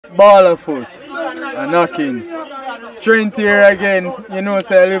Ball of foot and KNOCKINZ. Trent here again, you know,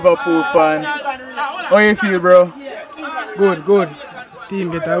 say Liverpool fan. How you feel, bro? Good, good.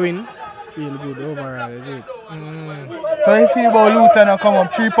 Team get a win. Feel good overall, is it? So you feel about Luton now come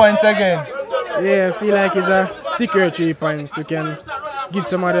up 3 points again? Yeah, I feel like it's a secure 3 points. You can give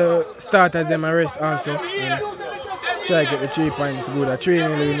some of the starters them a rest also. And try to get the 3 points good. A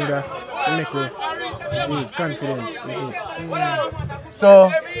training we need a make us, is it, confident, is it?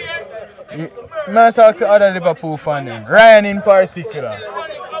 So, I talk to other Liverpool fans then. Ryan in particular.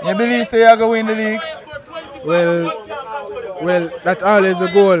 You believe say you're going to win the league? Well, that's always the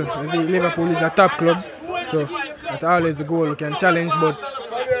goal. You see, Liverpool is a top club, so that's always the goal. We can challenge, but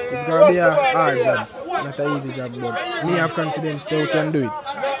it's gonna be a hard job, not an easy job. But me have confidence, so we can do it.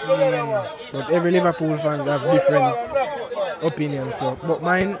 But every Liverpool fan have different opinions, so but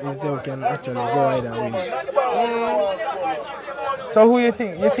mine is that we can actually go ahead and win. So who you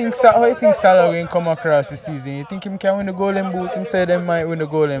think? How you think Salah will come across this season? You think he can win the Golden Boot? Him say they might win the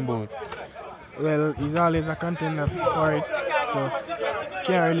Golden Boot. Well, he's always a contender for it, so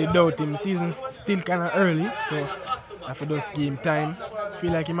can't really doubt him. Season's still kind of early, so I have to just give him time.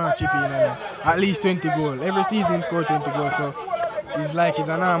 Feel like he might chip in and at least 20 goals. Every season he scores 20 goals, so it's like it's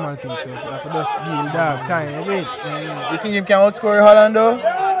a normal thing. So I have to just give him that time, is it? You think he can outscore Haaland though?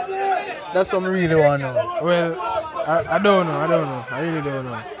 That's what I really want to know. Well, I don't know. I really don't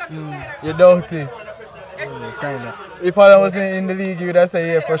know. You doubt it? Kinda. If Haaland was in the league, you would have said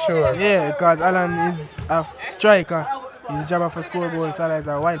yeah for sure. Yeah, because Haaland is a striker. His job for score goals. Salah is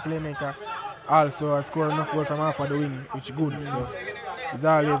a wide playmaker. Also, I score enough goals from half of the wing, which is good. So it's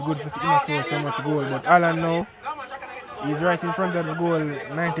always good for him to score so much goal. But Haaland now, he's right in front of the goal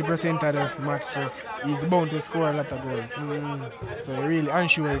 90% of the match. So he's bound to score a lot of goals. So really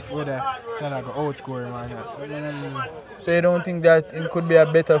unsure if whether Salah can outscore him or not. So you don't think that he could be a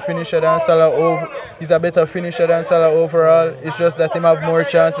better finisher than Salah? He's a better finisher than Salah overall. It's just that he have more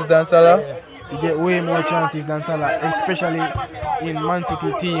chances than Salah. He get way more chances than Salah, especially in Man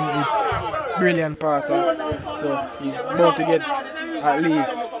City team with brilliant passer. So he's about to get at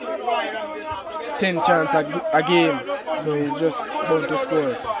least 10 chances a game. So he's just bound to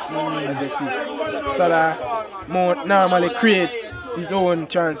score, as you see. Salah more normally create his own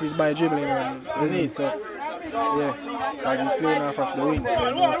chances by dribbling, and that's it. So yeah, because he's playing off of the wing, so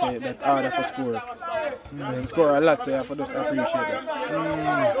you know, say that's harder for score. And score a lot, so you have to just appreciate that.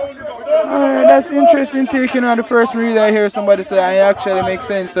 Alright, that's interesting taking on the first read I hear somebody say, and it actually makes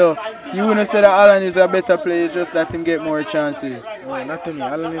sense. So you wouldn't say that Haaland is a better player, it's just that him get more chances. No, not to me.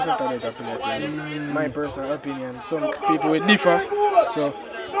 Haaland is not a better player. My personal opinion. Some people will differ, so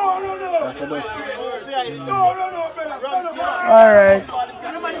for those. Alright.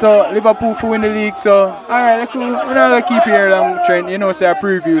 So Liverpool for win the league, so alright, cool. We're not gonna keep here long, Trent. You know, say a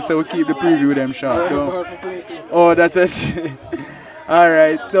preview, so we keep the preview them short. Oh, that's it.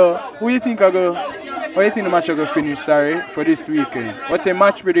 Alright, so who you think how you think the match will go finish, for this weekend? What's a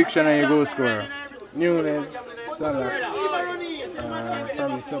match prediction and your goal scorer? Nunes, Salah.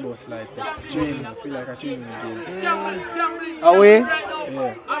 Probably Sobos like that. Training, feel like a training game. Away?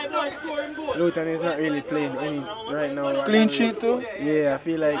 Yeah. Luton is not really playing any right now. Clean sheet too? Yeah, I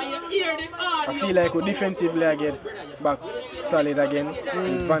feel like we defensively I get back solid again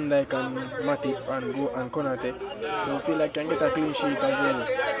with Van Dijk and Matip and Konate. So I feel like I can get a clean sheet as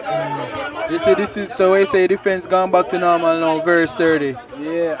well. You see this is so you say defense gone back to normal now, very sturdy.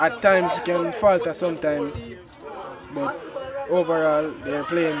 Yeah, at times it can falter sometimes. But overall they're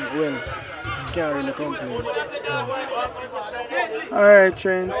playing well. Can't really complain. Alright,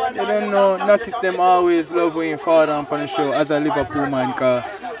 Trent, you don't know, notice them always love when you fall down on the show as a Liverpool man, cause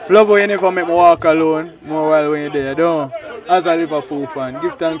love when you never make me walk alone more while when you're there, don't? As a Liverpool fan,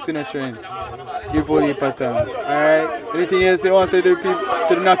 give thanks in a Trent. Give all your thanks. Alright? Anything else they want to say to the people,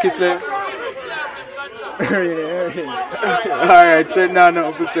 to the KNOCKINZ them? Alright, Trent now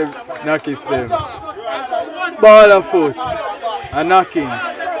nothing to say KNOCKINZ them. Ball of foot and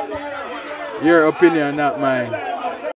KNOCKINZ. Your opinion, not mine.